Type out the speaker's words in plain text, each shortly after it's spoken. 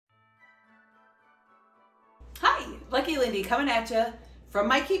Lucky Lindy coming at you from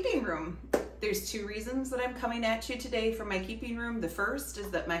my keeping room. There's two reasons that I'm coming at you today from my keeping room. The first is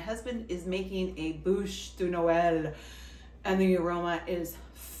that my husband is making a bûche de Noël and the aroma is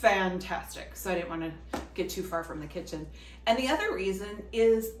fantastic. So I didn't want to get too far from the kitchen. And the other reason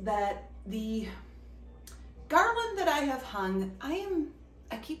is that the garland that I have hung,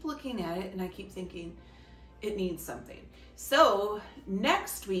 I keep looking at it and I keep thinking it needs something. So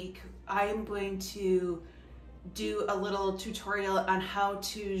next week I am going to do a little tutorial on how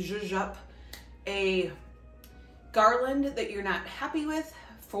to zhuzh up a garland that you're not happy with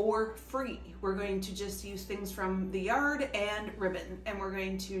for free. We're going to just use things from the yard and ribbon, and we're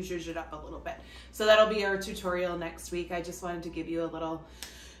going to zhuzh it up a little bit. So that'll be our tutorial next week. I just wanted to give you a little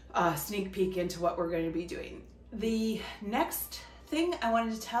sneak peek into what we're going to be doing. The next thing I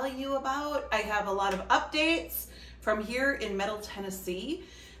wanted to tell you about, I have a lot of updates from here in Middle Tennessee.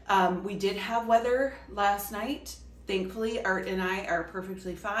 We did have weather last night. Thankfully, Art and I are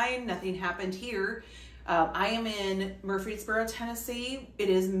perfectly fine. Nothing happened here. I am in Murfreesboro, Tennessee. It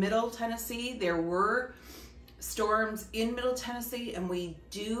is Middle Tennessee. There were storms in Middle Tennessee, and we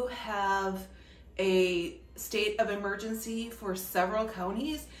do have a state of emergency for several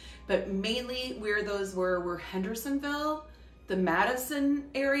counties, but mainly where those were Hendersonville, the Madison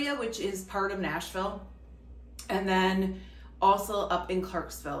area, which is part of Nashville, and then also up in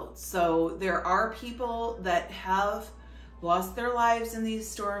Clarksville. So there are people that have lost their lives in these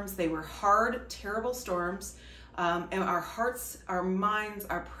storms. They were hard, terrible storms. And our hearts, our minds,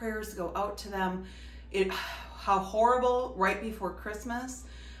 our prayers go out to them. How horrible right before Christmas.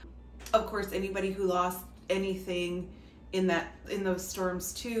 Of course, anybody who lost anything in those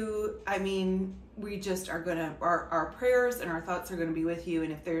storms too. I mean, we just are gonna, our prayers and our thoughts are gonna be with you.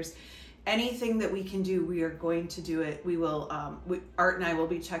 And if there's anything that we can do, we are going to do it. We will, Art and I will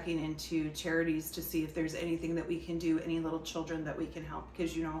be checking into charities to see if there's anything that we can do, any little children that we can help,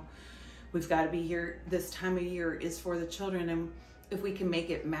 because you know, we've got to be here. This time of year is for the children, and if we can make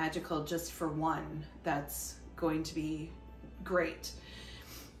it magical just for one, that's going to be great.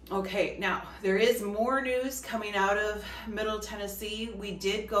 Okay, now there is more news coming out of Middle Tennessee. We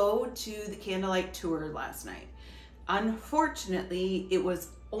did go to the candlelight tour last night. Unfortunately, it was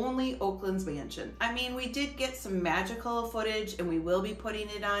only Oaklands mansion. I mean, we did get some magical footage and we will be putting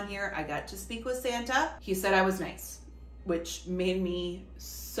it on here. I got to speak with Santa. He said I was nice, which made me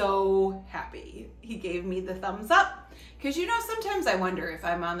so happy. He gave me the thumbs up because, you know, sometimes I wonder if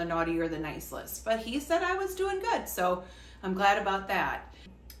I'm on the naughty or the nice list, but he said I was doing good. So I'm glad about that.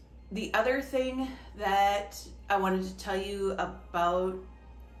 The other thing that I wanted to tell you about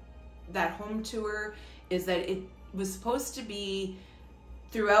that home tour is that it was supposed to be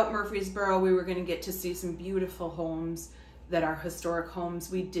throughout Murfreesboro. We were going to get to see some beautiful homes that are historic homes.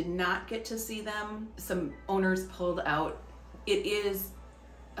 We did not get to see them. Some owners pulled out. It is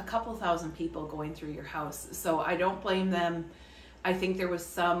a couple thousand people going through your house, so I don't blame them. I think there was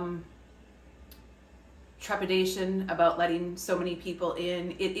some trepidation about letting so many people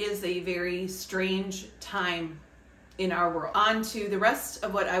in. It is a very strange time in our world. On to the rest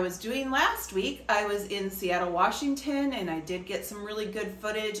of what I was doing last week. I was in Seattle, Washington, and I did get some really good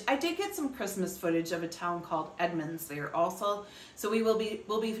footage. I did get some Christmas footage of a town called Edmonds there also. So we'll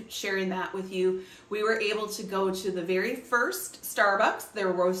be sharing that with you. We were able to go to the very first Starbucks,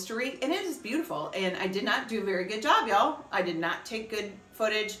 their roastery, and it is beautiful. And I did not do a very good job, y'all. I did not take good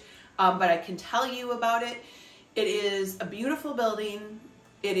footage, but I can tell you about it. It is a beautiful building.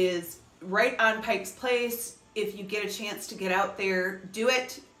 It is right on Pike's Place. If you get a chance to get out there, do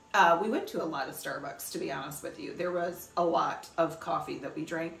it. We went to a lot of Starbucks, to be honest with you. There was a lot of coffee that we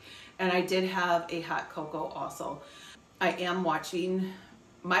drank, and I did have a hot cocoa also. I am watching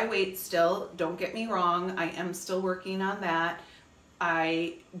my weight still. Don't get me wrong. I am still working on that.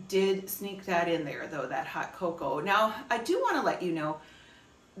 I did sneak that in there though, that hot cocoa. Now, I do want to let you know,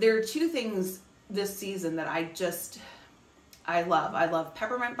 there are two things this season that I love. I love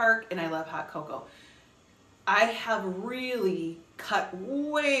peppermint bark and I love hot cocoa. I have really cut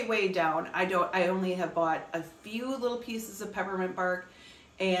way down. I only have bought a few little pieces of peppermint bark,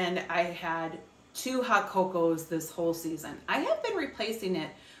 and I had 2 hot cocos this whole season. I have been replacing it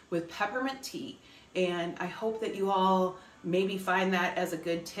with peppermint tea, and I hope that you all maybe find that as a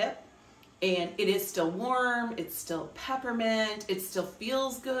good tip. And it is still warm, it's still peppermint, it still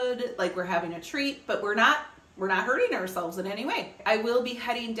feels good, like we're having a treat, but we're not hurting ourselves in any way. I will be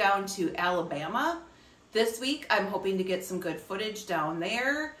heading down to Alabama this week. I'm hoping to get some good footage down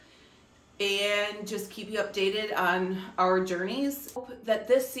there and just keep you updated on our journeys. Hope that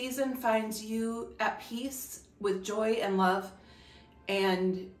this season finds you at peace with joy and love,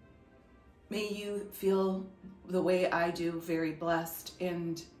 and may you feel the way I do, very blessed,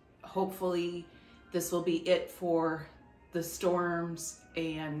 and hopefully this will be it for the storms,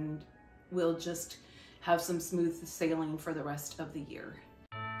 and we'll just have some smooth sailing for the rest of the year.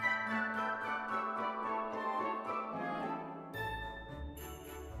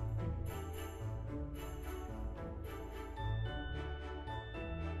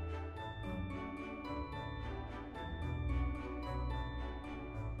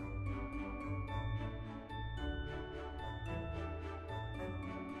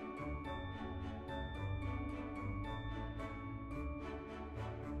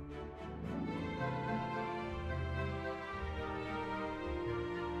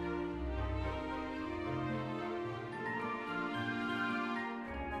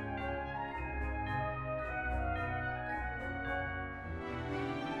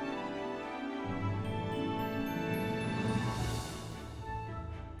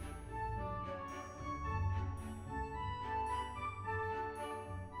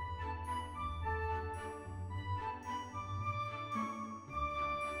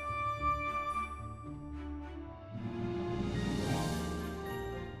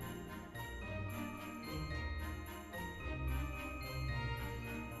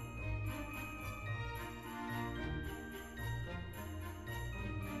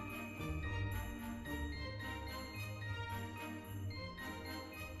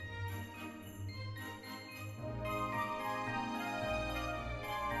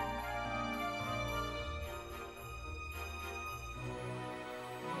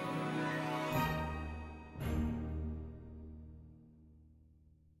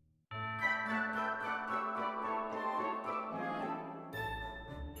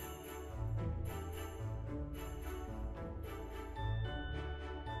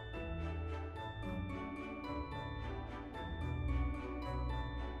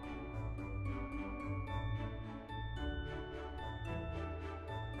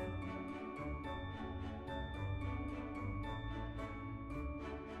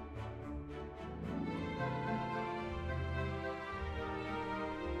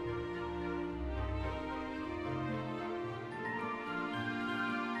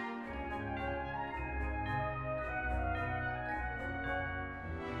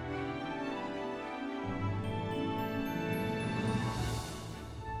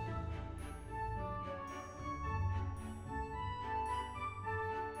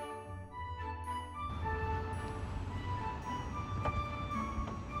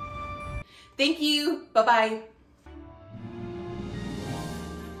 Thank you. Bye-bye.